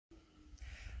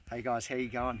Hey guys, how you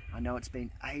going? I know it's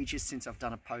been ages since I've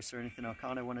done a post or anything. I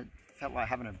kind of felt like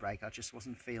having a break. I just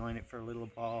wasn't feeling it for a little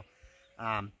while.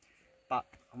 But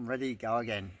I'm ready to go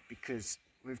again because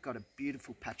we've got a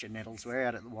beautiful patch of nettles. We're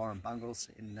out at the Warren Bungles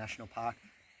in the National Park.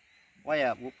 Way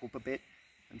out whoop whoop a bit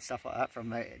and stuff like that from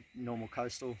the normal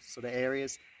coastal sort of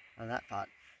areas and that part.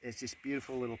 There's this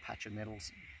beautiful little patch of nettles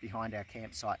behind our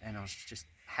campsite and I just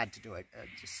had to do it.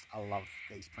 I love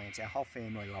these plants. Our whole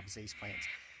family loves these plants.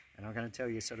 And I'm going to tell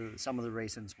you sort of some of the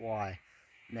reasons why.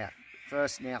 Now,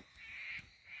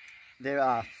 there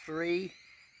are 3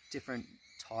 different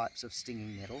types of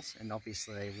stinging nettles, and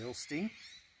obviously they will sting.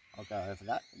 I'll go over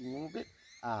that in a little bit.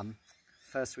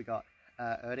 First we got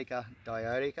Urtica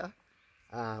dioica,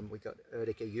 we got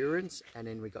Urtica urens, and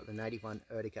then we got the native one,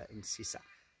 Urtica incisa.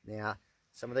 Now,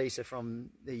 some of these are from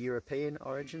the European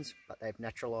origins, but they've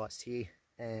naturalised here,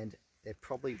 and they're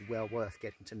probably well worth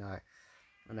getting to know.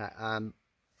 And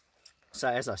so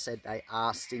as I said, they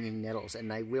are stinging nettles and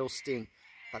they will sting.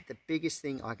 But the biggest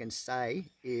thing I can say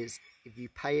is if you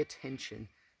pay attention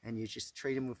and you just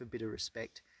treat them with a bit of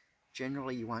respect,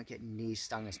 generally you won't get near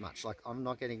stung as much. Like I'm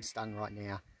not getting stung right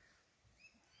now.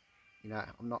 You know,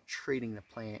 I'm not treating the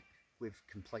plant with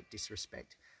complete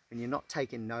disrespect. When you're not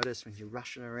taking notice, when you're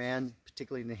rushing around,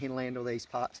 particularly in the hinterland or these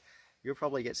parts, you'll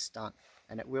probably get stung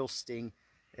and it will sting.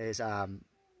 There's,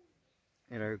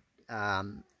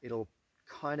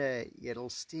 it'll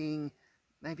sting,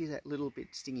 maybe that little bit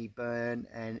stingy burn,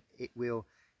 and it will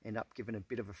end up giving a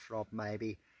bit of a throb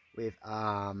maybe with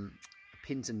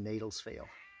pins and needles feel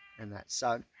and that.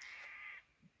 So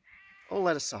all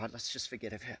that aside, let's just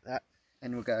forget about that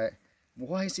and we'll go,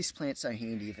 why is this plant so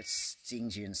handy if it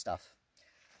stings you and stuff?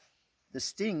 The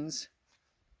stings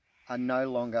are no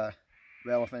longer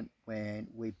relevant when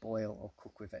we boil or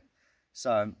cook with it,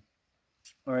 so,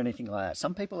 or anything like that.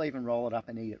 Some people even roll it up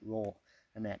and eat it raw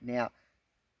and that. Now,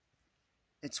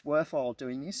 it's worthwhile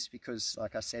doing this because,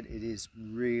 like I said, it is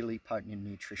really potent in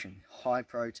nutrition. High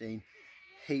protein,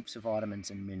 heaps of vitamins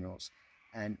and minerals.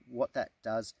 And what that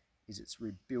does is it's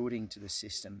rebuilding to the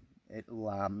system.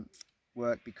 It'll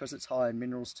work, because it's high in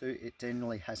minerals too, it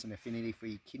generally has an affinity for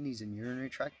your kidneys and urinary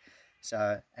tract.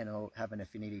 So, and it'll have an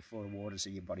affinity for the waters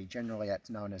of your body. Generally, that's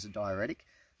known as a diuretic.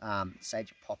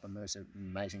 Sage Popham, who's an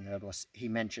amazing herbalist, he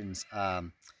mentions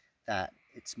that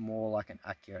it's more like an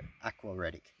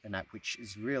aquaretic than that, which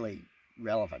is really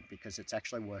relevant because it's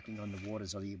actually working on the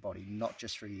waters of your body, not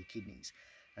just for your kidneys.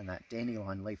 And that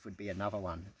dandelion leaf would be another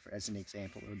one, as an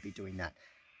example, it would be doing that.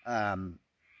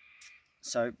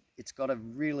 So it's got a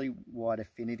really wide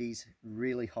affinities,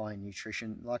 really high in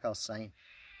nutrition. Like I was saying,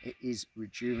 it is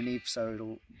rejuvenative, so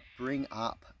it'll bring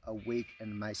up a weak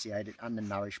and emaciated,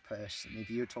 undernourished person. If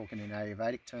you're talking in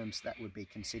Ayurvedic terms, that would be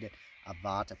considered a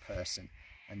Vata person.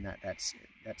 And that's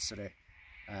sort of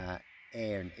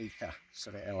air and ether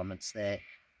sort of elements there.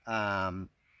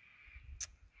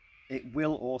 It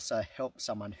will also help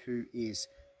someone who is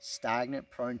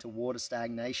stagnant, prone to water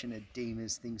stagnation,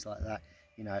 edemas, things like that,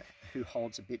 you know, who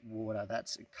holds a bit water.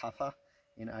 That's a kapha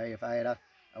in Ayurveda,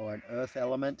 or an earth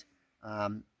element,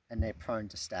 and they're prone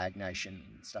to stagnation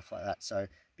and stuff like that. So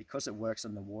because it works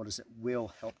on the waters, it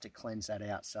will help to cleanse that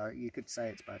out. So you could say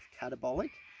it's both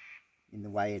catabolic, in the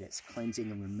way it's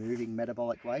cleansing and removing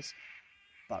metabolic waste,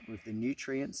 but with the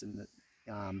nutrients, and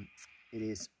it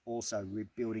is also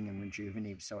rebuilding and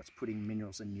rejuvenative, so it's putting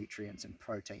minerals and nutrients and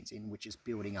proteins in, which is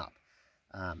building up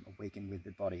a weekend with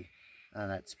the body. And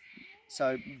that's,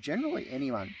 so generally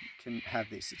anyone can have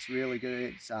this. It's really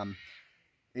good.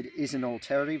 It is an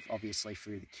alternative, obviously,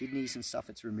 through the kidneys and stuff.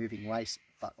 It's removing waste,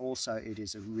 but also it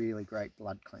is a really great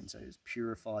blood cleanser. It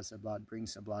purifies the blood,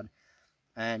 brings the blood.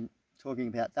 And talking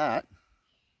about that,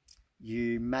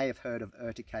 you may have heard of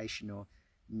urtication or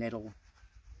nettle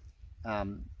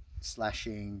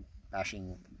slashing,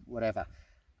 bashing, whatever,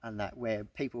 and that, where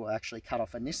people actually cut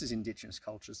off, and this is indigenous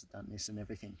cultures that done this and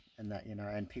everything, and that, you know,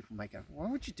 and people may go, why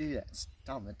would you do that? It's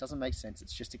dumb, it doesn't make sense,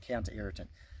 it's just a counter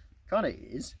irritant. Kind of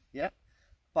is, yeah,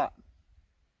 but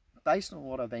based on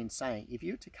what I've been saying, if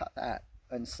you were to cut that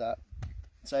and say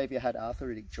if you had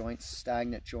arthritic joints,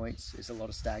 stagnant joints, there's a lot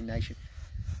of stagnation,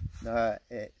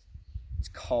 it's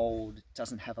cold, it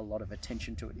doesn't have a lot of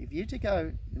attention to it. If you were to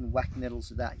go and whack nettles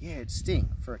with that, yeah, it'd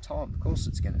sting for a time, of course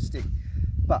it's going to sting,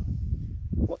 but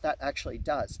what that actually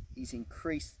does is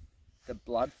increase the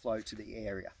blood flow to the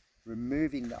area,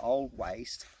 removing the old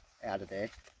waste out of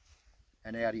there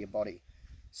and out of your body.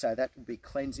 So that would be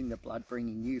cleansing the blood,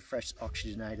 bringing new fresh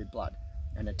oxygenated blood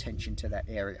and attention to that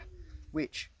area,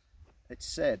 which it's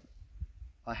said,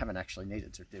 I haven't actually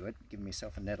needed to do it, giving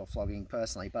myself a nettle flogging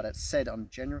personally, but it's said on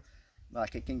general,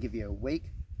 like it can give you a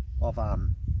week of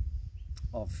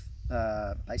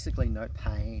basically no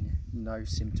pain, no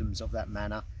symptoms of that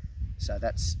manner. So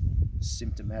that's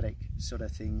symptomatic sort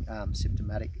of thing,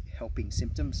 symptomatic helping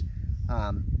symptoms.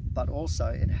 But also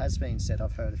it has been said,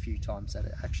 I've heard a few times, that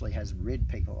it actually has rid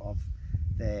people of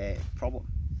their problem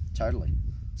totally.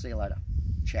 See you later.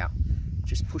 Ciao.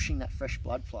 Just pushing that fresh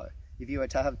blood flow. If you were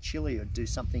to have chili, or do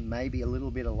something maybe a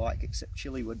little bit alike, except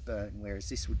chili would burn, whereas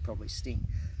this would probably sting,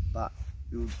 but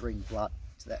it would bring blood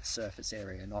to that surface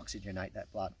area and oxygenate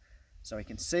that blood. So we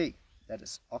can see that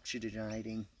it's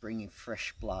oxygenating, bringing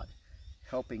fresh blood,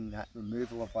 helping that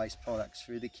removal of waste products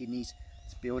through the kidneys.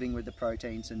 It's building with the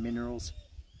proteins and minerals.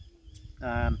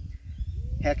 How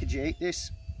could you eat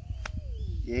this?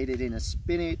 You eat it in a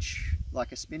spinach,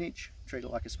 like a spinach, treat it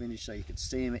like a spinach, so you can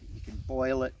steam it, you can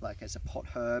boil it like as a pot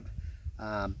herb.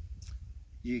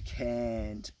 You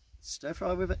can stir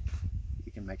fry with it,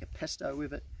 you can make a pesto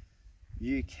with it,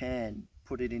 you can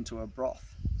put it into a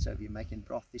broth. So if you're making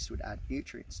broth, this would add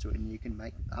nutrients to it, and you can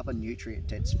make other nutrient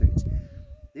dense foods.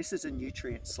 This is a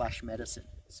nutrient slash medicine,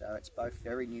 so it's both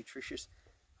very nutritious,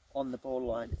 on the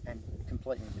borderline, and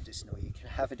completely medicinal. You can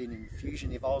have it in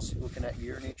infusion. If I was looking at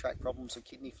urinary tract problems or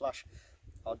kidney flush,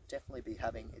 I'd definitely be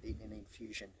having it in an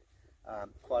infusion.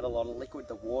 Quite a lot of liquid,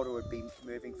 the water would be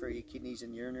moving through your kidneys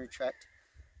and urinary tract,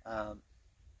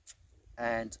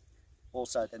 and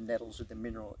also the nettles with the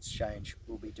mineral exchange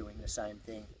will be doing the same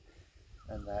thing.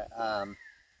 And that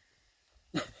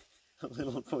a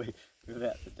little boy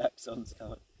without the dachshunds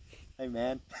coming. Hey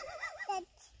man.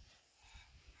 That's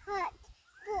hurt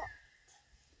foot.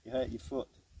 You hurt your foot.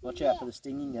 Watch out for the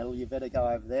stinging nettle. You better go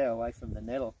over there away from the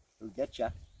nettle. It'll get you.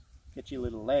 Get your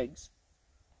little legs.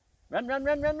 Run, run,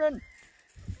 run, run, run.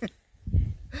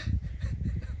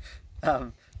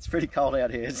 It's pretty cold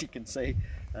out here, as you can see,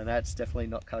 and that's definitely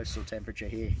not coastal temperature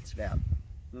here. It's about,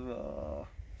 oh,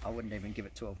 I wouldn't even give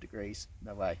it 12 degrees.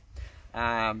 No way.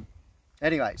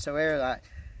 Anyway, so where are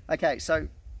they? Okay, so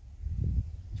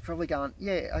you're probably going,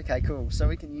 yeah, okay, cool. So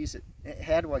we can use it.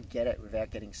 How do I get it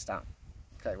without getting stung?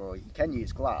 Okay, well, you can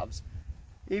use gloves.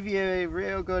 If you're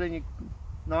real good and you're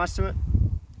nice to it,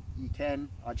 you can.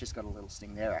 I just got a little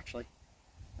sting there actually.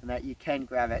 And that you can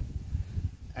grab it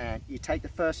and you take the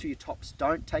first few tops.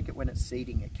 Don't take it when it's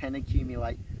seeding. It can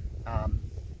accumulate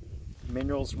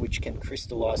minerals which can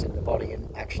crystallize in the body and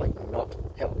actually not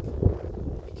help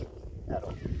at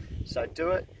all. So do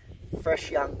it,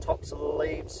 fresh young tops of the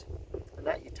leaves, and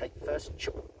that you take the first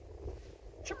chip,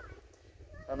 chip,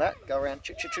 and that go around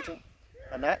chip, chip, chip, chip,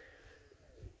 and that.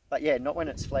 But yeah, not when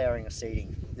it's flowering or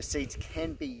seeding. The seeds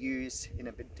can be used in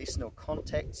a medicinal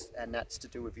context, and that's to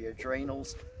do with your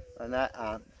adrenals, and that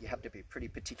you have to be pretty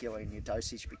particular in your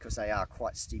dosage because they are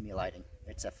quite stimulating.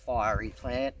 It's a fiery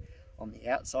plant on the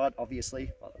outside,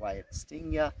 obviously, by the way it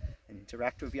sting you and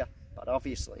interact with you, but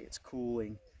obviously it's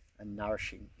cooling and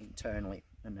nourishing internally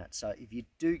and that. So if you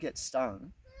do get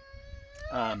stung,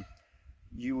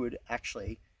 you would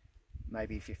actually,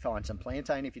 maybe if you find some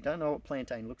plantain, if you don't know what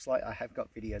plantain looks like, I have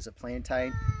got videos of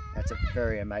plantain. That's a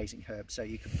very amazing herb. So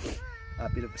you can put a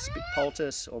bit of a spit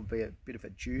poultice or a bit of a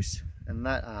juice and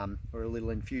that, or a little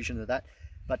infusion of that.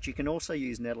 But you can also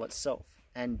use nettle itself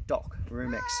and dock,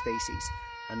 rumex species,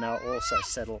 and they'll also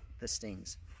settle the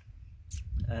stings.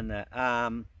 And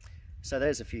so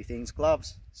there's a few things: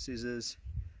 gloves, scissors.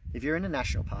 If you're in a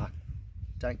national park,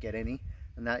 don't get any.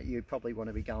 And that you probably want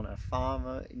to be going to a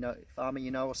farmer,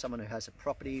 or someone who has a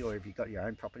property, or if you've got your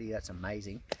own property, that's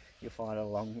amazing. You'll find it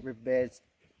along riverbeds,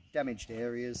 damaged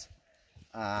areas.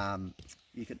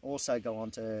 You can also go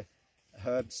onto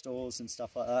herb stores and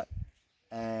stuff like that,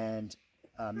 and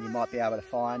you might be able to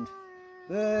find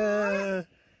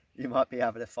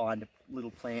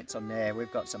little plants on there.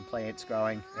 We've got some plants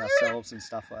growing ourselves and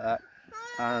stuff like that.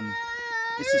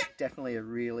 This is definitely a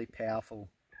really powerful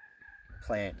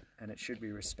plant, and it should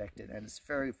be respected, and it's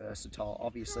very versatile.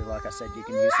 Obviously, like I said, you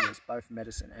can use it as both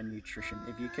medicine and nutrition.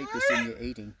 If you keep this in your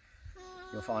eating,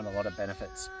 you'll find a lot of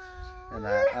benefits.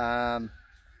 And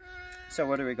so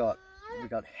what do we got? We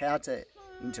got how to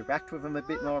interact with them a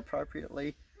bit more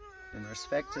appropriately and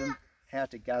respect them, how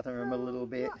to gather them a little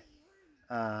bit.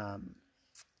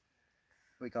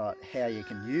 We got how you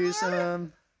can use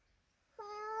them,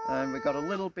 and we got a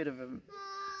little bit of them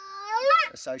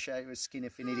associated with skin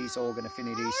affinities, organ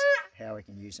affinities, how we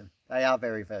can use them. They are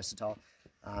very versatile.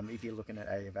 If you're looking at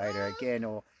Ayurveda again,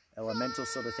 or elemental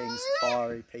sort of things,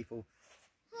 fiery people,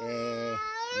 air,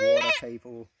 water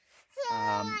people,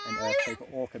 and earth people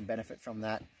all can benefit from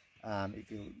that.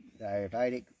 If you the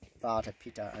Ayurvedic, Vata,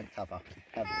 Pitta and Kapha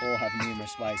all have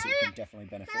numerous ways that you can definitely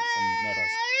benefit from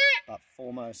nettles. But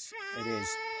foremost, it is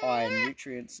high in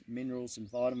nutrients, minerals and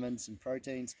vitamins and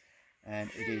proteins, and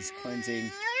it is cleansing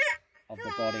of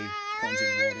the body cleansing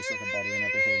waters of the body and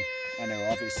everything. And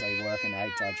they're obviously work and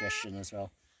aid digestion as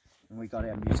well. And we got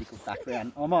our musical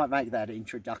background. I might make that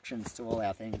introductions to all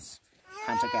our things.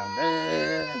 Hunter going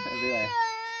everywhere.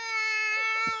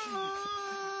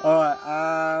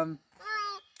 Alright,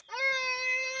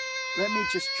 let me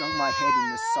just jog my head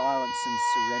in the silence and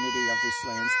serenity of this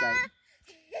landscape.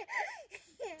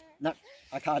 No,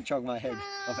 I can't jog my head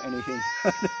of anything.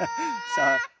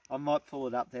 So I might pull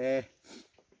it up there.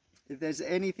 If there's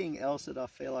anything else that I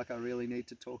feel like I really need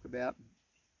to talk about,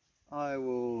 I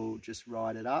will just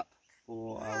write it up,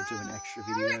 or I'll do an extra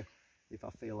video if I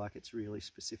feel like it's really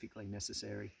specifically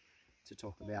necessary to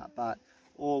talk about. But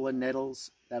all the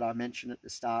nettles that I mentioned at the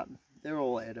start, they're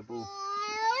all edible.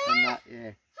 And that,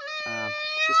 yeah,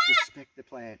 just respect the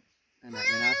plant. And that,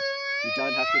 you know, you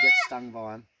don't have to get stung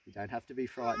by them. You don't have to be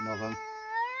frightened of them.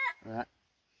 All right?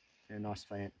 They're a nice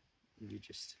plant. You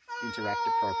just interact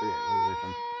appropriately with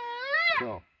them.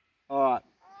 Cool. Alright,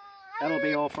 that'll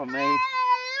be all from me.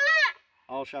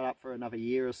 I'll shut up for another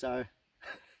year or so.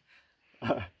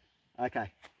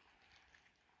 Okay.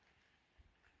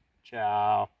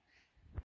 Ciao.